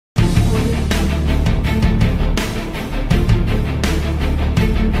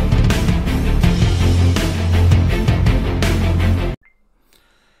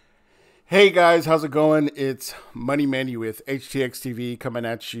Hey guys, how's it going? It's Money Manny with HTX TV coming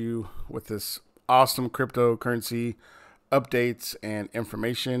at you with this awesome cryptocurrency updates and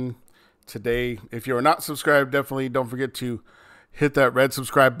information today. If you're not subscribed, definitely don't forget to hit that red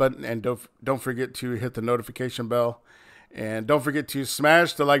subscribe button and don't forget to hit the notification bell, and don't forget to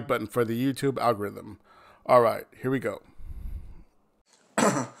smash the like button for the YouTube algorithm. All right, here we go.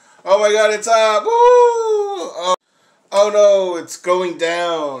 Oh my God, it's up! Woo! Oh no, it's going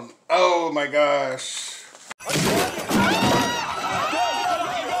down. Oh my gosh.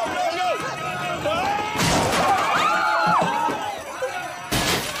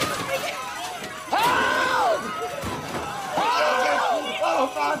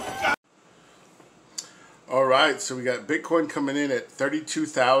 All right, so we got Bitcoin coming in at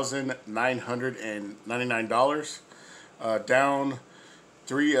 $32,999, down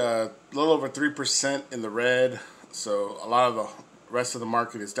a little over 3% in the red. So a lot of the rest of the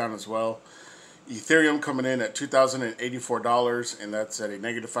market is down as well. Ethereum coming in at $2,084, and that's at a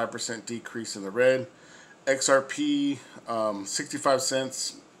negative 5% decrease in the red. XRP 65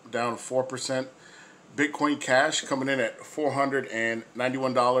 cents, down 4%. Bitcoin Cash coming in at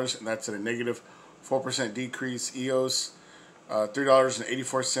 $491, and that's at a negative 4% decrease. EOS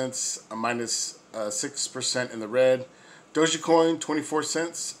 $3.84, a minus 6% in the red. Dogecoin 24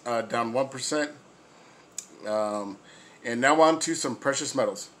 cents, down 1%. And now on to some precious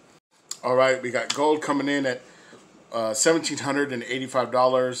metals. All right, we got gold coming in at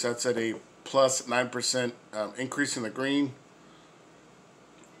 $1,785. That's at a plus 9% increase in the green.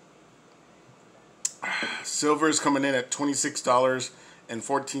 Silver is coming in at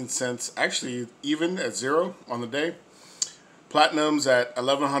 $26.14, actually even at zero on the day. Platinum's at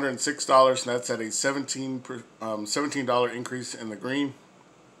 $1,106, and that's at a $17 increase in the green.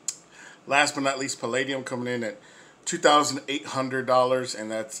 Last but not least, palladium coming in at $2,800,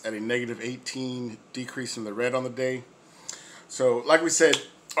 and that's at a negative 18 decrease in the red on the day. So, like we said,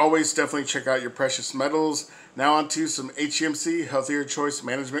 always definitely check out your precious metals. Now on to some HCMC, Healthier Choice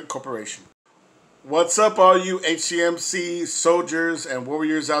Management Corporation. What's up, all you HCMC soldiers and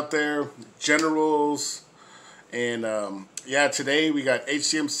warriors out there, generals, and yeah, today we got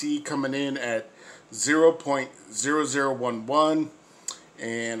HCMC coming in at 0.0011,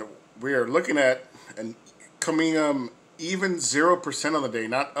 and we are looking at an coming even 0% on the day,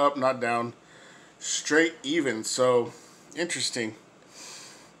 not up, not down, straight even. So interesting.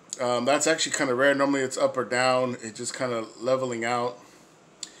 That's actually kind of rare. Normally it's up or down. It's just kind of leveling out.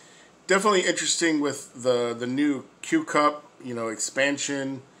 Definitely interesting with the new Q Cup,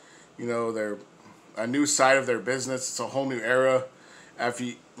 expansion. They're a new side of their business. It's a whole new era. If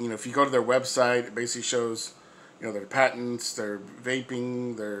you go to their website, it basically shows their patents, their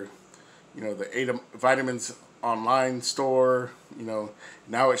vaping, their the vitamins online store.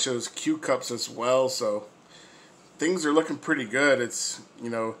 Now it shows Q Cups as well. So things are looking pretty good. It's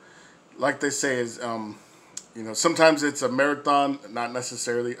like they say is sometimes it's a marathon, not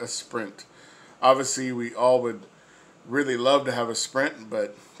necessarily a sprint. Obviously, we all would really love to have a sprint,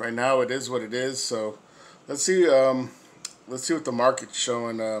 but right now it is what it is. So let's see what the market's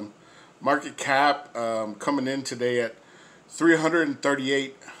showing. Market cap coming in today at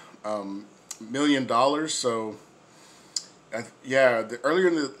 $338 million. So yeah, earlier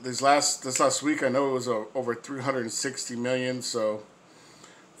in this last week, I know it was over 360 million. So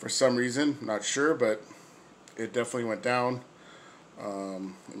for some reason, not sure, but it definitely went down.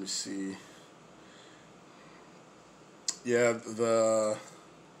 Let me see. Yeah,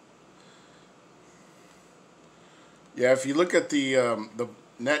 if you look at the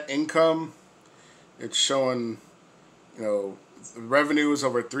net income, it's showing, the revenue was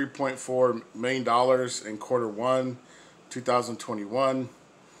over $3.4 million in Q1 2021.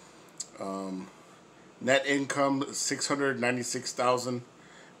 Net income $696,000.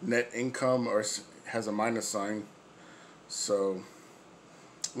 Net income has a minus sign, so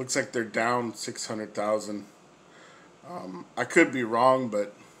looks like they're down $600,000. I could be wrong,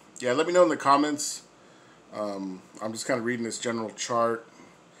 but yeah, let me know in the comments. I'm just kind of reading this general chart.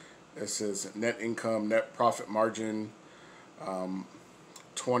 It says net income, net profit margin,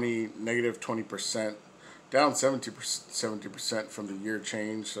 negative 20%, down 70% from the year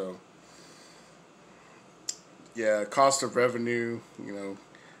change. So yeah, cost of revenue,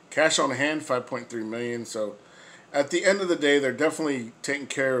 cash on hand $5.3 million. So at the end of the day, they're definitely taking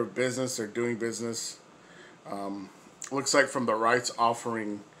care of business. They're doing business. Looks like from the rights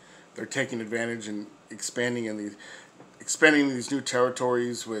offering, they're taking advantage and expanding these new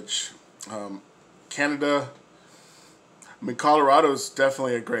territories, which Canada. Colorado is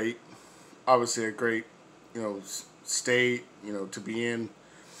definitely obviously a great, state, to be in.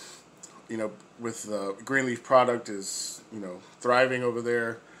 with the Greenleaf product is, thriving over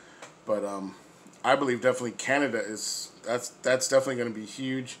there. But I believe definitely Canada that's definitely going to be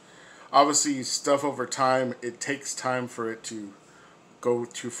huge. Obviously, stuff over time, it takes time for it to go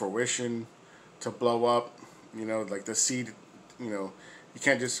to fruition, to blow up. Like the seed, you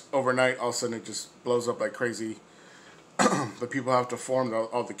can't just overnight, all of a sudden it just blows up like crazy. But people have to form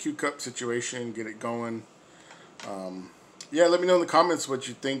all the Q-cup situation, get it going. Yeah, let me know in the comments what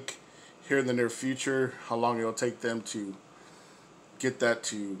you think here in the near future, how long it'll take them to get that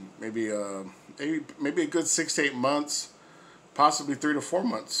to maybe a good 6 to 8 months, possibly 3 to 4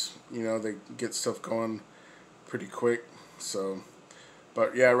 months. They get stuff going pretty quick. So,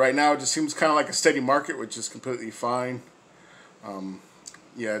 but yeah, right now it just seems kind of like a steady market, which is completely fine.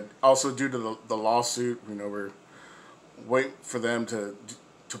 Yeah, also due to the lawsuit, we're waiting for them to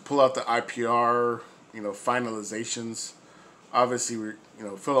pull out the IPR, finalizations. Obviously,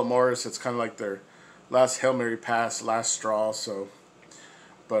 Philip Morris, it's kind of like their last Hail Mary pass, last straw. So,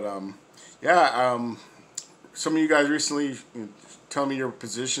 but yeah, some of you guys recently, tell me your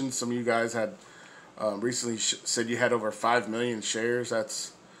position. Some of you guys had recently said you had over 5 million shares.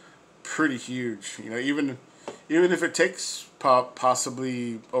 That's pretty huge. Even if it takes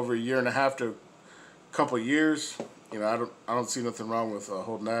possibly over a year and a half to a couple of years, I don't see nothing wrong with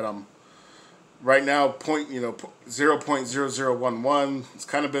holding that. Right now 0.0011. It's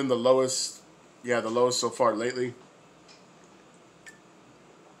kind of been the lowest. Yeah, the lowest so far lately.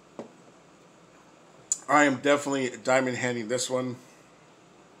 I am definitely diamond handing this one.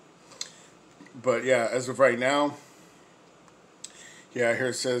 But yeah, as of right now, yeah, here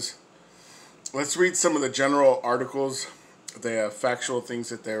it says, let's read some of the general articles, the factual things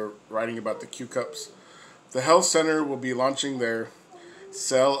that they're writing about the Q-cups. The Health Center will be launching their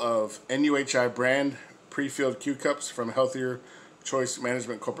sale of NUHI brand pre-filled Q-cups from Healthier Choice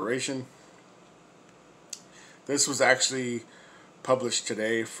Management Corporation. This was actually published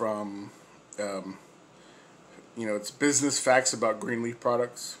today from, it's Business Facts About Greenleaf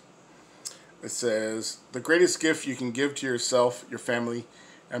Products. It says, the greatest gift you can give to yourself, your family,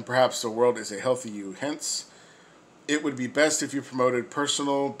 and perhaps the world is a healthy you. Hence, it would be best if you promoted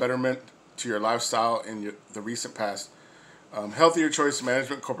personal betterment to your lifestyle in the recent past. Healthier Choice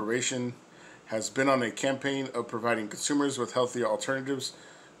Management Corporation has been on a campaign of providing consumers with healthier alternatives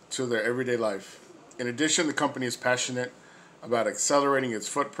to their everyday life. In addition, the company is passionate about accelerating its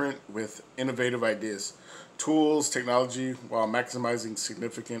footprint with innovative ideas, tools, technology, while maximizing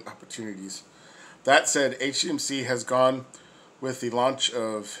significant opportunities. That said, HCMC has gone with the launch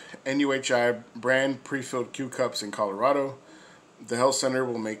of NUHI brand pre-filled Q-cups in Colorado. The Health Center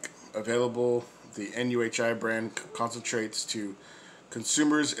will make available the NUHI brand concentrates to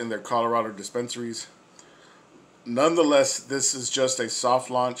consumers in their Colorado dispensaries. Nonetheless, this is just a soft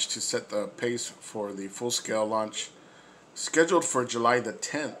launch to set the pace for the full-scale launch scheduled for July the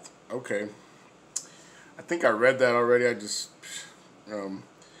 10th. Okay. I think I read that already.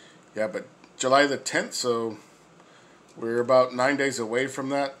 Yeah, but July the 10th, so we're about 9 days away from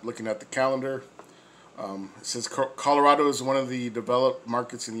that, looking at the calendar. It says Colorado is one of the developed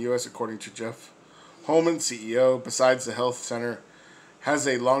markets in the U.S., according to Jeff Holman, CEO. Besides, the Health Center has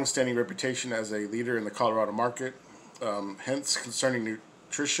a long-standing reputation as a leader in the Colorado market. Hence, concerning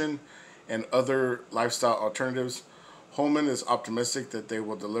nutrition and other lifestyle alternatives, Holman is optimistic that they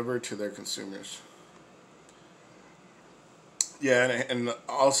will deliver to their consumers. Yeah, and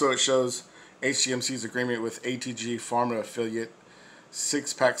also it shows HCMC's agreement with ATG Pharma affiliate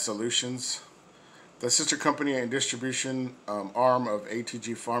Six Pack Solutions. The sister company and distribution arm of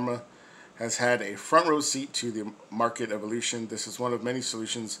ATG Pharma has had a front row seat to the market evolution. This is one of many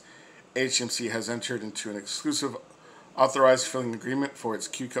solutions HCMC has entered into an exclusive authorized filling agreement for its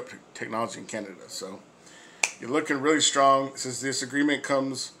Q-cup technology in Canada. So you're looking really strong. It says this agreement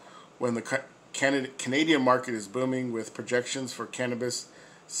comes when the Canadian market is booming, with projections for cannabis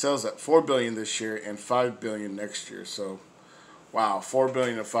sales at $4 billion this year and $5 billion next year. So, wow, $4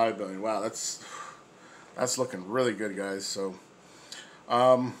 billion and $5 billion. Wow, that's looking really good, guys. So,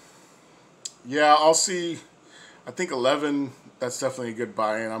 yeah, I'll see. I think 11. That's definitely a good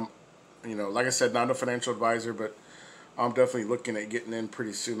buy-in. I'm, like I said, not a financial advisor, but I'm definitely looking at getting in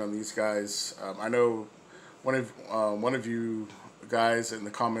pretty soon on these guys. I know one of you guys in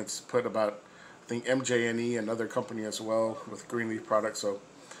the comments put about, I think, MJNE, another company as well with Greenleaf products. So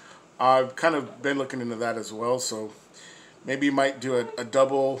I've kind of been looking into that as well. So maybe you might do a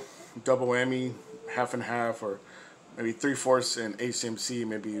double whammy, half and half, or maybe 3/4 in HCMC,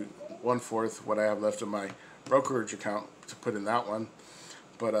 maybe 1/4 what I have left in my brokerage account to put in that one.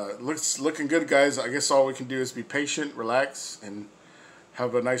 But looking good, guys. I guess all we can do is be patient, relax, and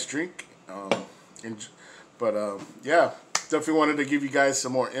have a nice drink. Yeah, definitely wanted to give you guys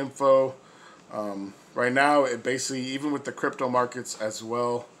some more info. Right now, it basically, even with the crypto markets as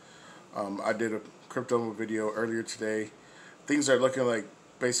well, I did a crypto video earlier today. Things are looking like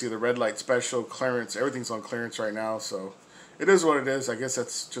basically the red light special, clearance, everything's on clearance right now. So it is what it is. I guess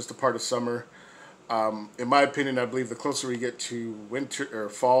that's just a part of summer. In my opinion, I believe the closer we get to winter or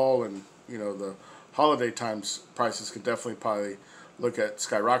fall and, the holiday times, prices could definitely probably look at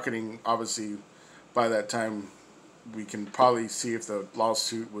skyrocketing. Obviously, by that time, we can probably see if the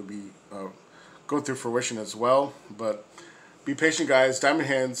lawsuit would be go through fruition as well. But be patient, guys. Diamond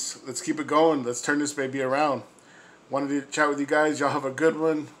hands. Let's keep it going. Let's turn this baby around. Wanted to chat with you guys. Y'all have a good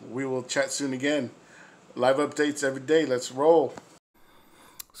one. We will chat soon again. Live updates every day. Let's roll.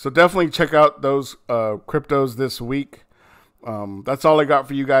 So definitely check out those cryptos this week. That's all I got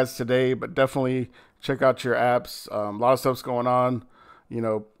for you guys today, but definitely check out your apps. A lot of stuff's going on.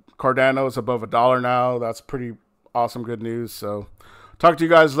 Cardano's above $1 now. That's pretty awesome, good news. So talk to you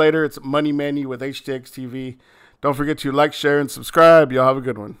guys later. It's Money Manny with HTX TV. Don't forget to like, share, and subscribe. Y'all have a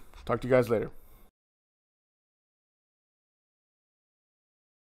good one. Talk to you guys later.